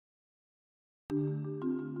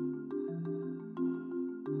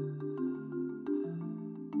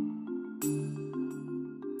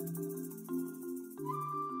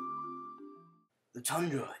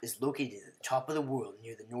Tundra is located at the top of the world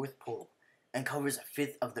near the North Pole and covers a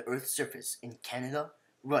fifth of the Earth's surface in Canada,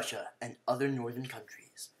 Russia, and other northern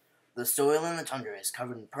countries. The soil in the tundra is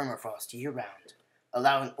covered in permafrost year-round,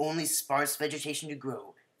 allowing only sparse vegetation to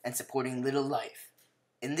grow and supporting little life.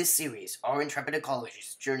 In this series, our intrepid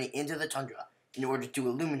ecologists journey into the tundra in order to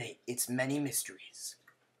illuminate its many mysteries.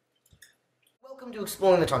 Welcome to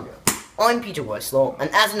Exploring the Tundra. I'm Peter Weislaw, and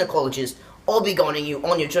as an ecologist, I'll be guiding you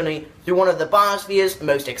on your journey through one of the biosphere's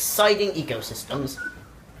most exciting ecosystems,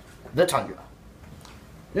 the tundra.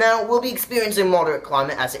 Now, we'll be experiencing moderate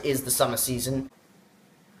climate as it is the summer season.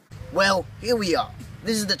 Well, here we are.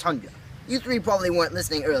 This is the tundra. You three probably weren't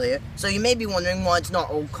listening earlier, so you may be wondering why it's not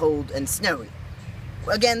all cold and snowy.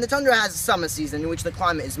 Again, the tundra has a summer season in which the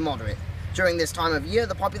climate is moderate. During this time of year,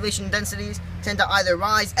 the population densities tend to either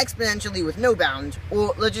rise exponentially with no bound,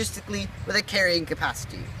 or logistically with a carrying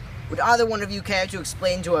capacity. Would either one of you care to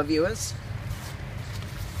explain to our viewers?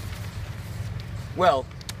 Well,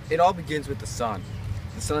 it all begins with the sun.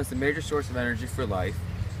 The sun is the major source of energy for life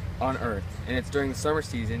on Earth, and it's during the summer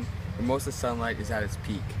season when most of the sunlight is at its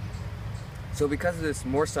peak. So because of this,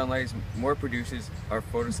 more sunlight, more producers are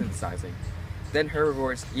photosynthesizing. Then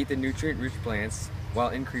herbivores eat the nutrient-rich plants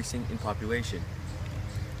while increasing in population.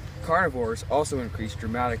 Carnivores also increase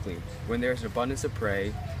dramatically when there is an abundance of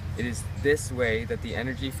prey. It is this way that the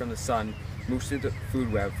energy from the sun moves through the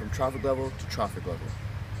food web from trophic level to trophic level.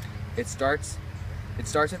 It starts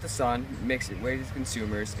at the sun, makes its way to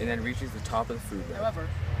consumers, and then reaches the top of the food web. However,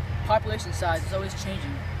 population size is always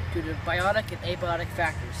changing due to biotic and abiotic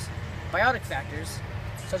factors. Biotic factors,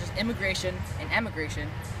 such as immigration and emigration,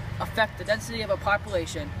 affect the density of a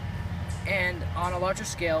population and, on a larger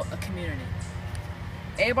scale, a community.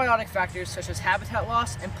 Abiotic factors, such as habitat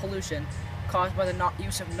loss and pollution caused by the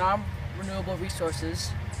use of non-renewable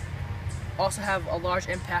resources, also have a large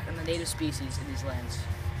impact on the native species in these lands.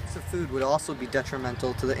 The food would also be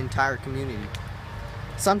detrimental to the entire community.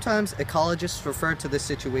 Sometimes ecologists refer to this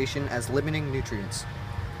situation as limiting nutrients.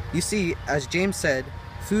 You see, as James said,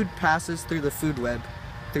 food passes through the food web,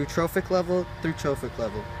 through trophic level through trophic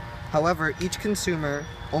level. However, each consumer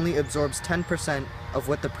only absorbs 10% of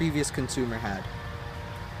what the previous consumer had.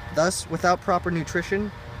 Thus, without proper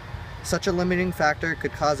nutrition, such a limiting factor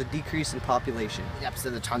could cause a decrease in population. The depths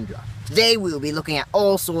of the tundra. Today we will be looking at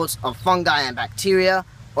all sorts of fungi and bacteria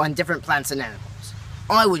on different plants and animals.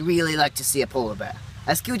 I would really like to see a polar bear.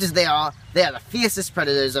 As cute as they are the fiercest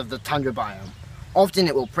predators of the tundra biome. Often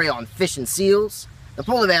it will prey on fish and seals. The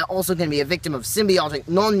polar bear also can be a victim of symbiotic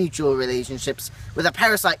non-mutual relationships with a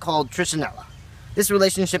parasite called Trichinella. This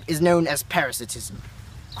relationship is known as parasitism.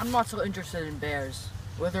 I'm not so interested in bears,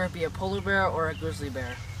 whether it be a polar bear or a grizzly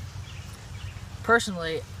bear.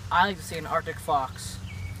 Personally, I like to see an Arctic fox.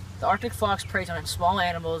 The Arctic fox preys on small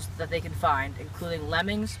animals that they can find, including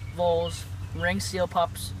lemmings, voles, ringed seal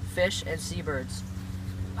pups, fish, and seabirds.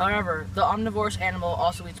 However, the omnivorous animal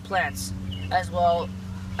also eats plants, as well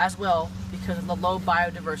because of the low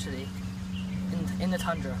biodiversity in the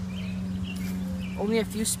tundra. Only a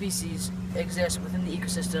few species exist within the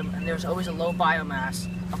ecosystem, and there's always a low biomass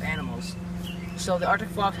of animals. So the Arctic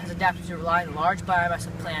fox has adapted to rely on large biomass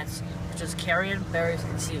of plants, such as carrion, berries,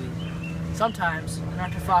 and seaweed. Sometimes, an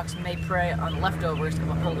Arctic fox may prey on leftovers of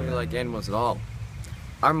a polar bear. I don't like animals at all.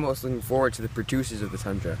 I'm most looking forward to the producers of the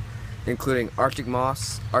tundra, including Arctic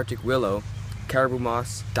moss, Arctic willow, caribou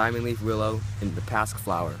moss, diamond leaf willow, and the pasque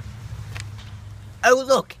flower. Oh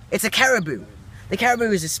look, it's a caribou. The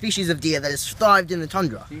caribou is a species of deer that has thrived in the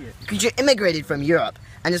tundra. The creature immigrated from Europe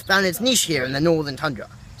and has found its niche here in the northern tundra.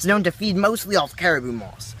 It's known to feed mostly off caribou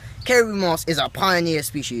moss. Caribou moss is a pioneer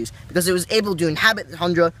species because it was able to inhabit the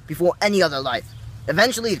tundra before any other life.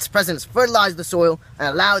 Eventually, its presence fertilized the soil and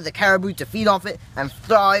allowed the caribou to feed off it and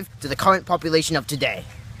thrive to the current population of today.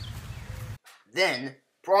 Then,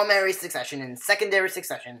 primary succession and secondary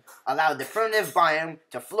succession allowed the primitive biome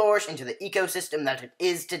to flourish into the ecosystem that it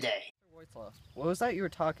is today. What was that you were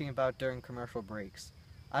talking about during commercial breaks?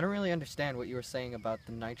 I don't really understand what you were saying about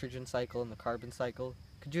the nitrogen cycle and the carbon cycle.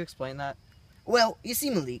 Could you explain that? Well, you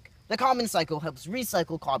see, Malik, the carbon cycle helps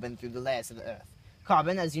recycle carbon through the layers of the Earth.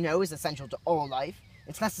 Carbon, as you know, is essential to all life.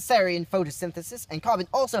 It's necessary in photosynthesis, and carbon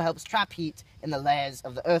also helps trap heat in the layers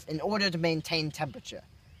of the Earth in order to maintain temperature.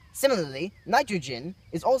 Similarly, nitrogen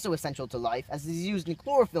is also essential to life as it is used in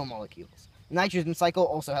chlorophyll molecules. The nitrogen cycle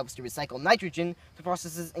also helps to recycle nitrogen to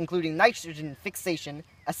processes including nitrogen fixation,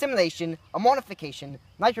 assimilation, ammonification,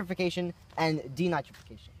 nitrification, and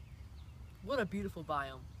denitrification. What a beautiful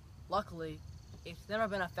biome. Luckily, it's never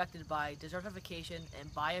been affected by desertification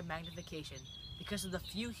and biomagnification because of the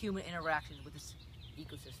few human interactions with this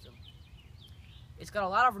ecosystem. It's got a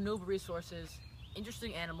lot of renewable resources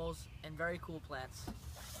interesting animals, and very cool plants.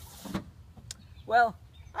 Well,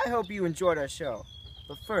 I hope you enjoyed our show.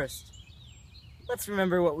 But first, let's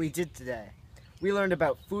remember what we did today. We learned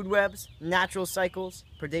about food webs, natural cycles,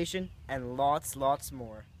 predation, and lots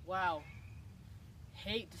more. Wow.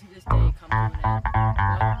 Hate to see this day come to an end.